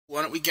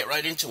Why don't we get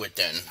right into it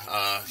then?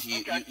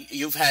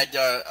 You've had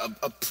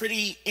a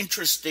pretty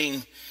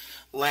interesting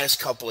last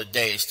couple of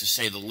days, to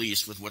say the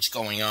least, with what's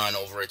going on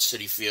over at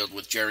Citi Field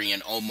with Jerry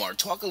and Omar.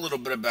 Talk a little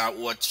bit about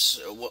what's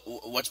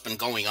been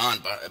going on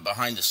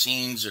behind the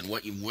scenes and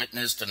what you've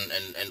witnessed and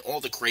all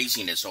the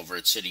craziness over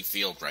at Citi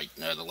Field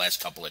the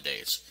last couple of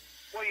days.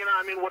 Well,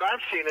 what I've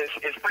seen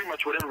is pretty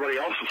much what everybody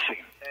else has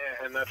seen,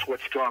 and that's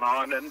what's gone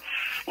on. And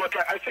look,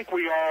 I think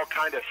we all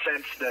kind of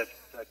sensed that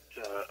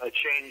a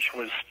change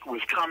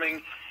was coming,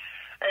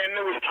 and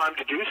it was time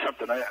to do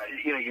something.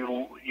 You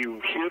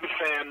hear the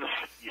fans,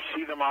 you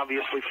see them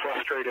obviously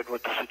frustrated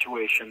with the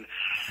situation,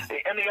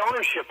 and the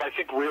ownership, I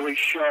think, really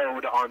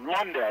showed on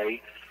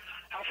Monday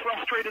how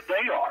frustrated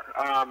they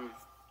are.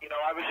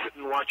 I was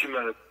sitting watching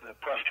the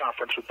press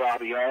conference with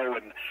Bobby O,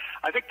 and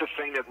I think the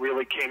thing that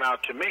really came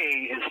out to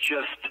me is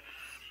just,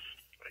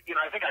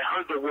 I think I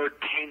heard the word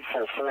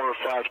painful 4 or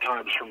 5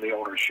 times from the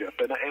ownership,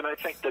 and I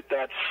think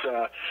that's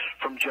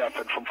from Jeff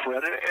and from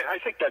Fred, and I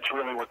think that's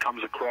really what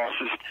comes across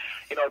is,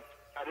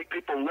 I think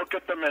people look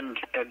at them and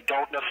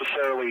don't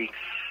necessarily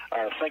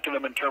think of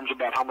them in terms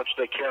about how much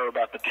they care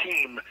about the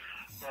team,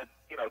 but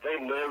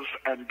they live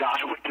and die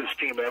with this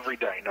team every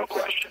day, no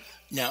question.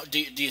 Now, do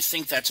you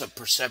think that's a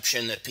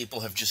perception that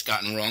people have just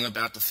gotten wrong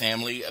about the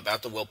family,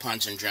 about the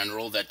Wilpons in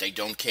general, that they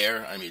don't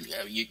care? I mean,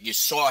 you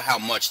saw how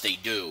much they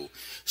do.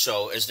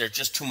 So is there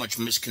just too much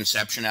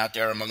misconception out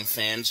there among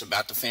fans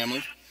about the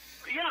family?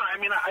 Yeah,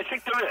 I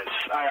think there is.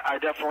 I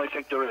definitely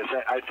think there is.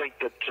 I think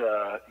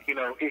that,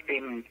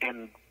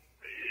 in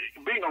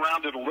being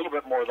around it a little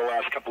bit more the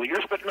last couple of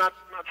years, but not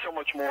so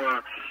much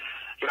more.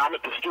 I'm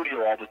at the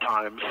studio all the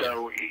time,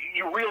 so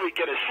you really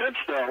get a sense,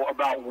 though,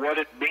 about what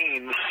it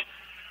means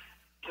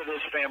to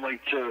this family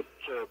to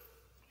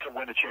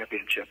win a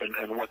championship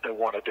and what they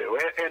want to do.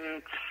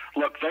 And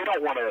look, they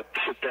don't want to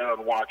sit there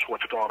and watch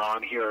what's going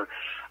on here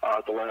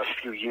the last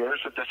few years.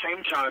 At the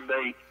same time,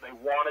 they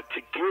wanted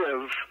to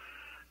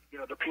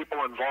give, the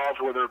people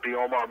involved, whether it be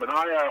Omar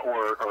Minaya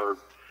or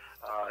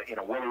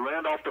Willie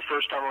Randolph the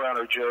first time around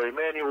or Jerry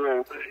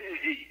Manuel,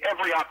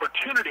 every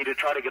opportunity to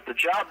try to get the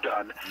job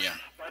done. Yeah.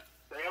 But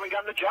they haven't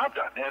gotten the job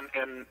done,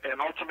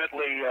 and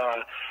ultimately,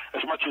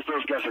 as much as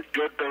those guys are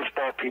good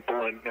baseball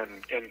people and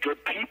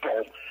good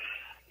people,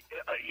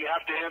 you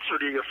have to answer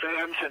to your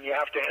fans, and you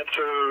have to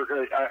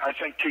answer, I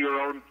think, to your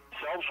own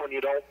selves when you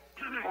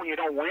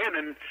don't win,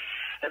 and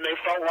they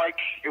felt like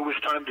it was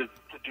time to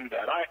do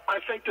that. I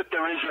think that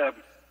there is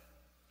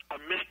a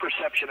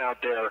misperception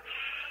out there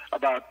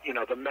about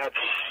the Mets,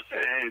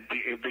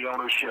 the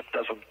ownership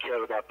doesn't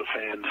care about the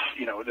fans.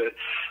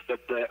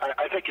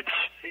 I think it's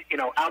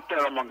out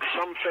there among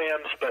some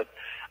fans, but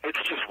it's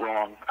just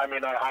wrong. I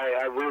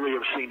really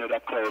have seen it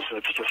up close, and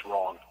it's just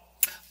wrong.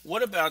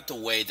 What about the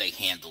way they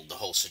handled the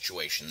whole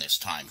situation this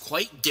time?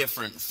 Quite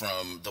different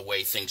from the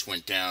way things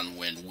went down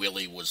when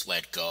Willie was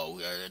let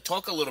go.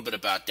 Talk a little bit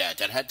about that.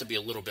 That had to be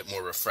a little bit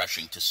more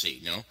refreshing to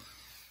see, no?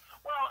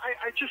 Well,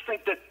 I just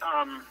think that.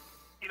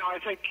 I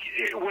think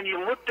when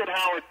you looked at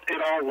how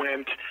it all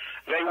went,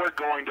 they were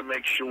going to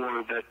make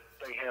sure that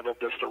they handled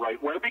this the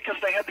right way because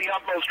they had the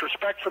utmost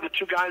respect for the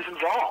two guys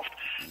involved.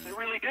 They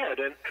really did.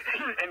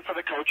 And for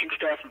the coaching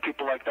staff and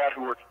people like that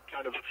who are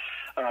kind of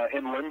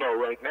in limbo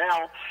right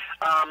now,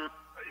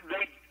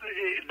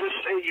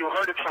 you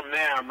heard it from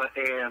them,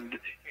 and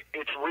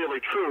it's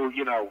really true.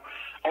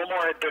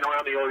 Omar had been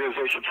around the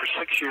organization for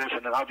 6 years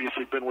and had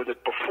obviously been with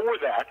it before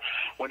that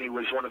when he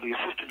was one of the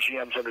assistant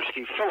GMs under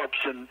Steve Phillips.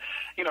 And,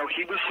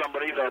 he was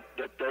somebody that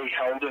they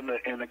held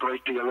in a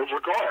great deal of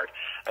regard.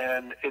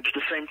 And it's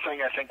the same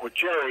thing, I think, with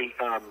Jerry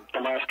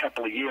the last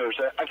couple of years.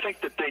 I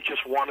think that they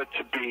just wanted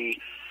to be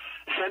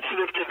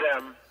sensitive to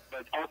them,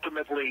 but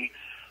ultimately,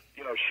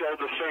 show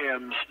the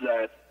fans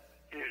that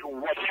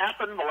what's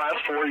happened the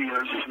last 4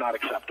 years is not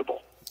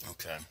acceptable.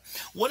 Okay.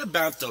 What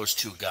about those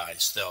two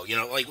guys, though?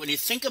 Like when you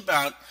think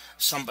about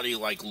somebody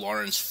like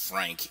Lawrence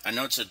Frank, I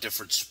know it's a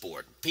different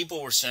sport.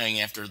 People were saying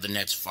after the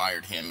Nets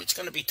fired him, it's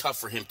going to be tough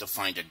for him to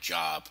find a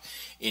job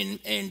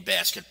in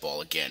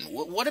basketball again.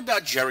 What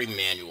about Jerry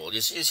Manuel?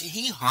 Is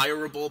he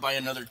hireable by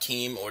another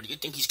team, or do you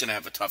think he's going to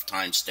have a tough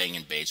time staying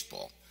in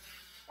baseball?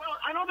 Well,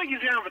 I don't think he's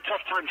going to have a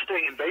tough time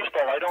staying in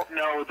baseball. I don't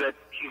know that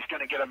he's going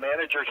to get a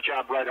manager's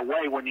job right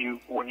away when you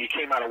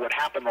came out of what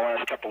happened the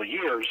last couple of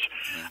years.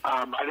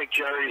 I think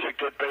Jerry's a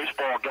good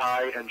baseball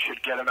guy and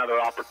should get another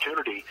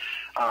opportunity.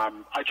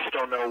 I just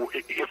don't know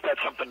if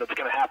that's something that's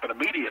going to happen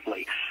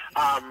immediately.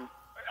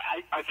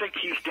 I think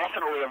he's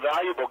definitely a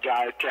valuable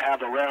guy to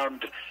have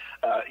around,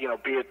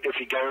 be it if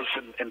he goes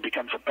and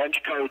becomes a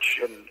bench coach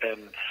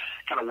and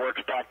kind of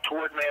works back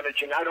toward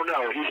managing. I don't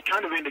know. He's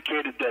kind of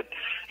indicated that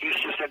he's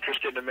just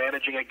interested in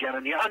managing again,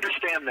 and you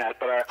understand that.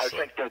 But I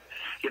think that,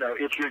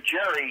 if you're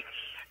Jerry,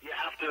 you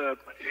have to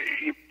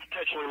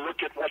potentially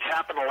look at what's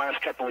happened the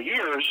last couple of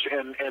years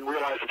and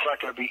realize it's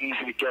not going to be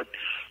easy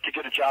to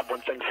get a job when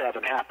things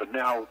haven't happened.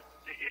 Now,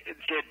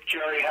 did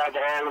Jerry have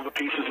all of the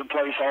pieces in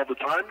place all the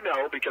time?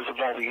 No, because of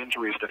all the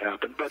injuries that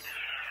happened. But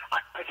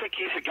I think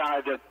he's a guy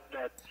that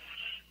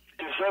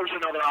deserves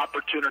another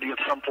opportunity at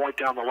some point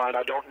down the line.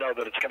 I don't know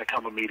that it's going to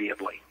come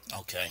immediately.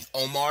 Okay.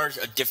 Omar,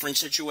 a different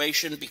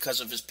situation because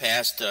of his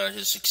past,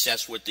 his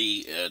success with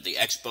the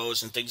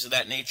Expos and things of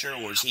that nature,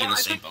 or is he in the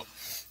same boat?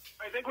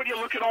 I think when you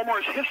look at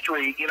Omar's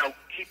history, you know,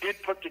 he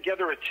did put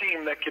together a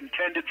team that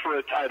contended for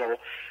a title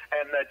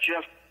and that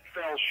just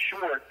fell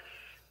short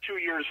 2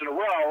 years in a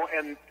row,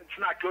 and it's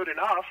not good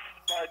enough,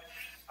 but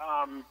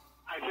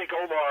I think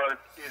Omar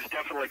is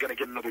definitely going to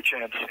get another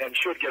chance and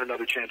should get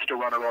another chance to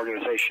run an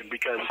organization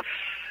because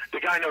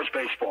the guy knows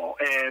baseball.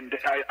 And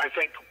I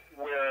think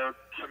where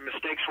some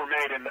mistakes were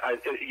made, and,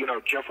 you know,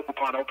 Jeff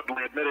Wilpon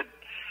openly admitted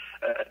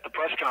at the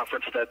press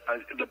conference that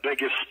the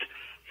biggest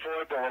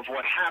foible of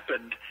what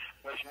happened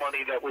was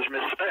money that was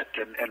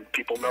misspent. And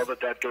people know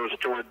that that goes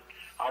toward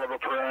Oliver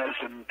Perez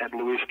and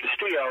Luis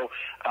Castillo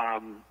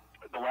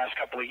the last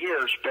couple of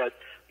years. But,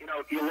 you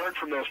know, you learn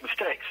from those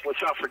mistakes.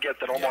 Let's not forget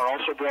that Omar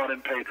also brought in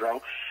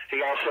Pedro.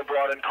 He also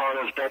brought in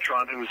Carlos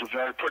Beltran, who was a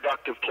very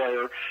productive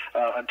player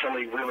until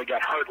he really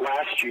got hurt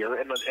last year,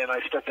 and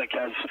I still think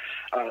has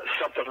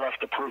something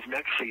left to prove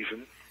next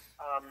season.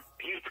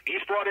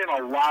 He's brought in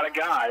a lot of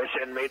guys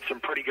and made some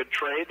pretty good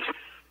trades.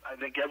 I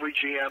think every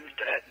GM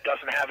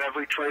doesn't have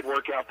every trade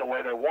work out the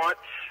way they want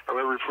or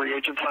every free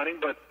agent signing,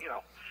 but, you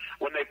know,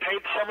 when they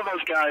paid some of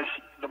those guys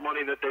the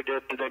money that they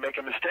did they make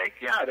a mistake?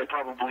 Yeah, they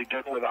probably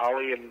did with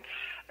Ali and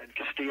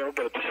Castillo,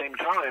 but at the same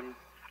time,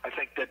 I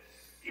think that,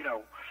 you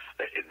know,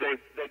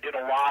 they did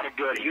a lot of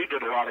good. He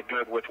did a lot of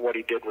good with what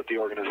he did with the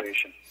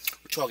organization.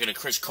 We're talking to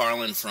Chris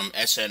Carlin from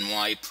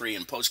SNY, pre-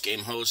 and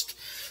post-game host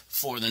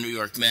for the New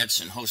York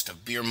Mets and host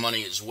of Beer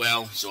Money as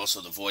well. He's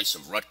also the voice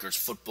of Rutgers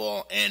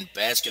football and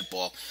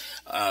basketball.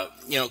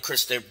 You know,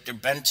 Chris, there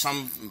have been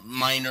some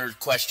minor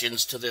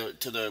questions to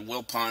the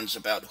Wilpons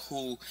about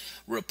who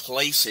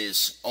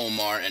replaces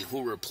Omar and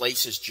who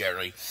replaces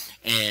Jerry,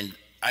 and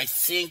I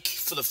think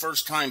for the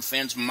first time,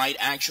 fans might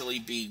actually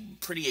be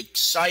pretty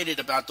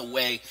excited about the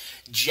way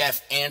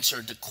Jeff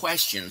answered the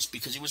questions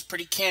because he was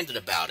pretty candid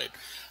about it,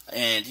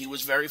 and he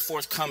was very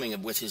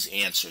forthcoming with his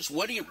answers.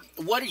 What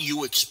are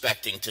you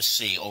expecting to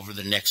see over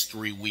the next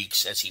 3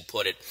 weeks, as he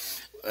put it,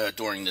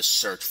 during this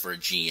search for a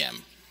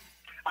GM?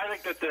 I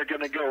think that they're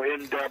going to go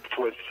in-depth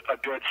with a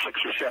good 6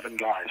 or 7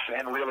 guys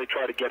and really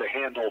try to get a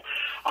handle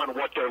on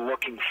what they're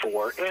looking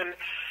for. And,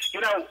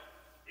 you know,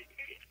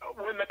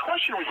 when the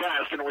question was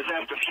asked, and it was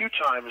asked a few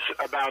times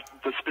about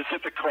the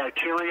specific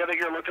criteria that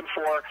you're looking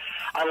for,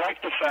 I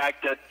like the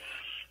fact that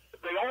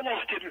they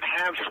almost didn't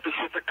have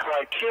specific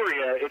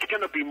criteria. It's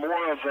going to be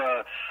more of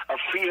a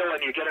feel,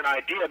 and you get an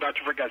idea about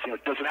different guys. You know,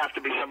 does it have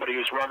to be somebody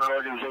who's run an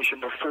organization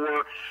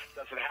before?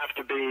 Does it have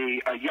to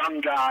be a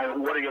young guy?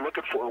 What are you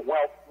looking for?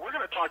 Well, we're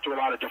going to talk to a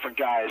lot of different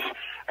guys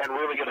and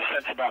really get a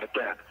sense about it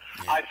then.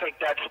 Yeah. I think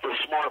that's the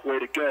smart way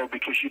to go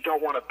because you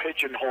don't want to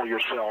pigeonhole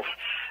yourself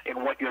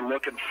in what you're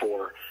looking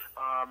for.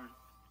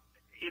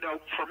 You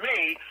know, for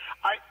me,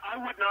 I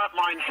would not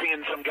mind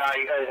seeing some guy,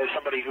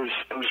 somebody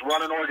who's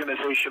run an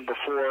organization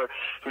before,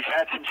 who's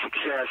had some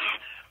success,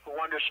 who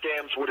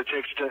understands what it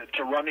takes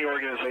to run the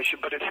organization.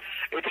 But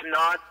it's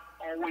not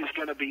always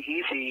going to be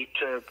easy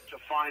to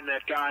find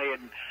that guy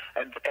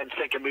and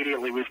think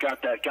immediately we've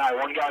got that guy.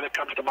 One guy that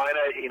comes to mind,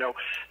 you know,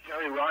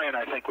 Terry Ryan,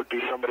 I think would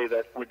be somebody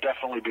that would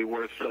definitely be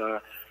worth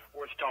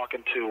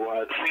talking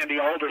to. Sandy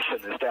Alderson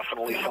is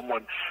definitely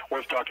someone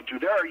worth talking to.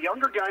 There are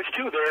younger guys,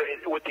 too. There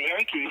with the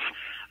Yankees,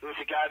 there's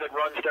a guy that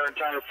runs their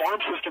entire farm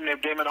system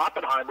named Damon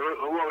Oppenheimer,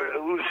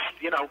 who's,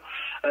 you know,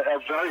 a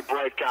very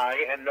bright guy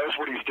and knows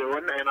what he's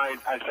doing, and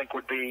I think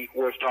would be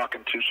worth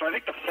talking to. So I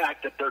think the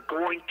fact that they're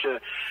going to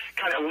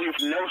kind of leave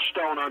no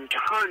stone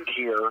unturned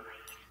here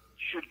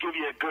should give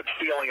you a good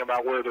feeling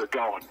about where they're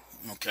going.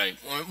 Okay.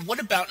 What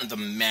about the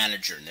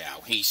manager now?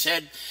 He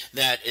said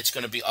that it's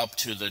going to be up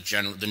to the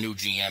new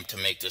GM to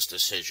make this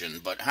decision.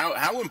 But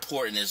how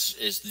important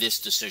is this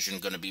decision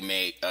going to be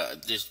made?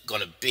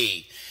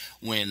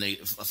 When they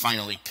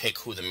finally pick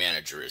who the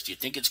manager is? Do you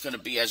think it's going to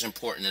be as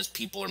important as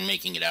people are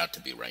making it out to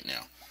be right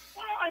now?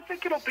 Well, I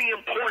think it'll be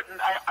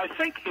important. I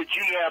think the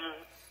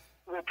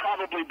GM will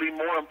probably be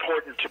more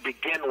important to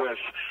begin with,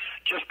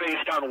 just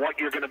based on what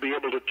you're going to be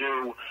able to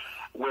do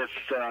with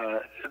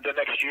the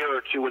next year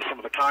or two with some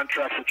of the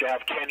contracts that you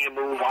have. Can you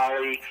move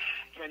Ali?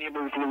 Can you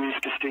move Luis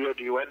Castillo?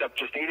 Do you end up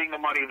just eating the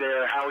money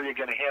there? How are you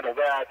going to handle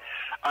that?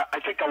 I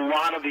think a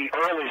lot of the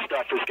early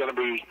stuff is going to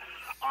be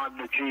on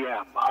the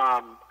GM.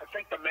 I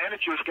think the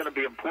manager is going to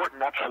be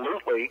important,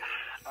 absolutely.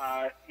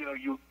 You know,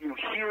 you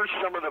hear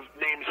some of the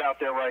names out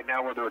there right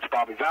now, whether it's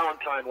Bobby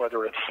Valentine,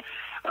 whether it's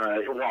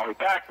Wally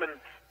Backman,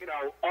 you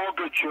know, all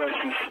good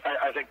choices.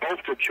 I think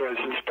both good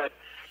choices, but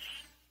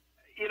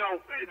you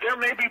know, there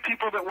may be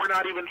people that we're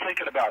not even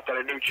thinking about that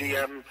a new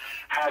GM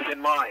has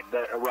in mind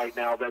right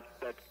now that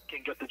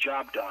can get the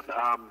job done.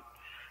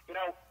 You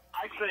know,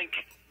 I think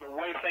the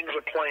way things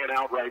are playing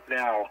out right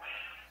now,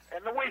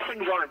 and the way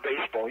things are in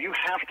baseball, you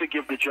have to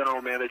give the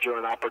general manager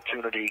an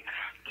opportunity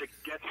to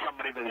get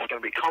somebody that is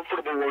going to be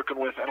comfortable working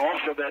with, and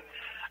also that,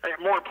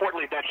 more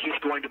importantly, that he's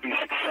going to be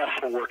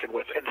successful working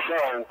with. And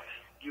so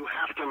you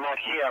have to let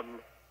him,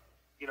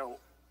 you know,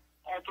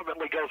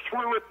 ultimately go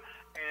through it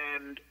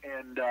and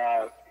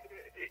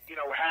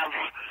have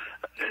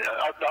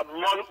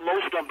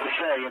most of the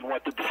say in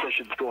what the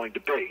decision's going to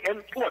be.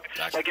 And look,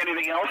 like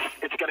anything else,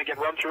 it's going to get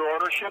run through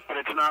ownership, but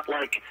it's not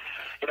like,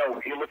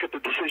 you look at the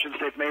decisions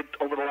they've made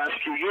over the last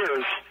few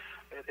years,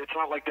 it's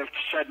not like they've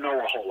said no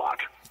a whole lot.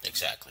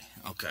 Exactly.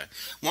 Okay.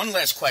 One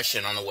last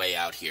question on the way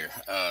out here.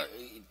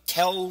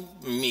 Tell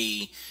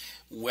me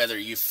whether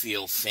you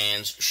feel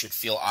fans should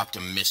feel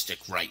optimistic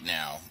right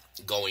now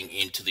going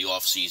into the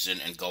off season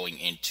and going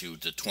into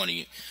the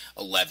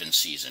 2011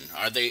 season.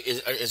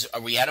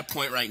 Are we at a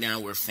point right now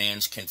where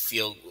fans can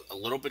feel a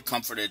little bit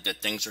comforted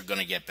that things are going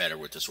to get better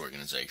with this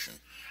organization?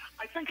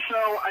 I think so.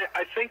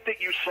 I think that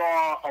you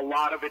saw a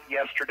lot of it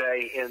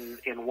yesterday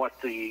in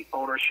what the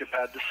ownership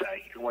had to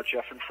say and what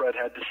Jeff and Fred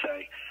had to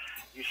say.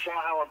 You saw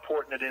how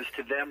important it is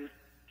to them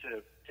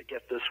to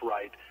get this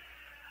right.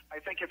 I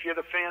think if you're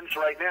the fans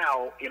right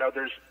now,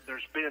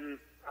 there's been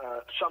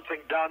something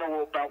done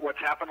about what's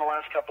happened the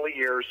last couple of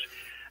years,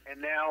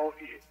 and now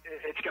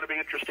it's going to be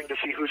interesting to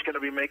see who's going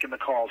to be making the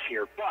calls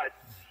here. But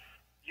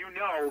you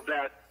know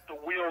that the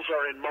wheels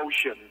are in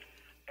motion,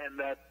 and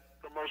that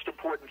the most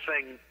important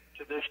thing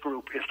to this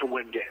group is to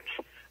win games.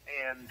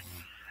 And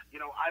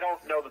I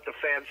don't know that the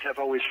fans have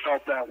always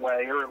felt that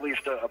way, or at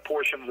least a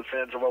portion of the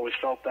fans have always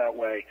felt that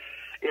way.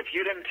 If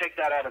you didn't take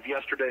that out of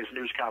yesterday's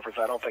news conference,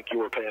 I don't think you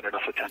were paying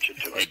enough attention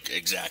to it.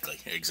 Exactly.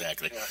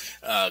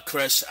 Yeah.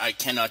 Chris, I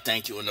cannot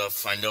thank you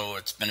enough. I know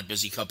it's been a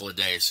busy couple of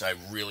days, so I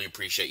really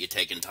appreciate you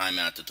taking time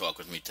out to talk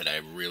with me today.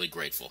 I'm really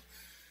grateful.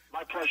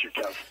 My pleasure,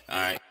 Kev.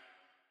 All right.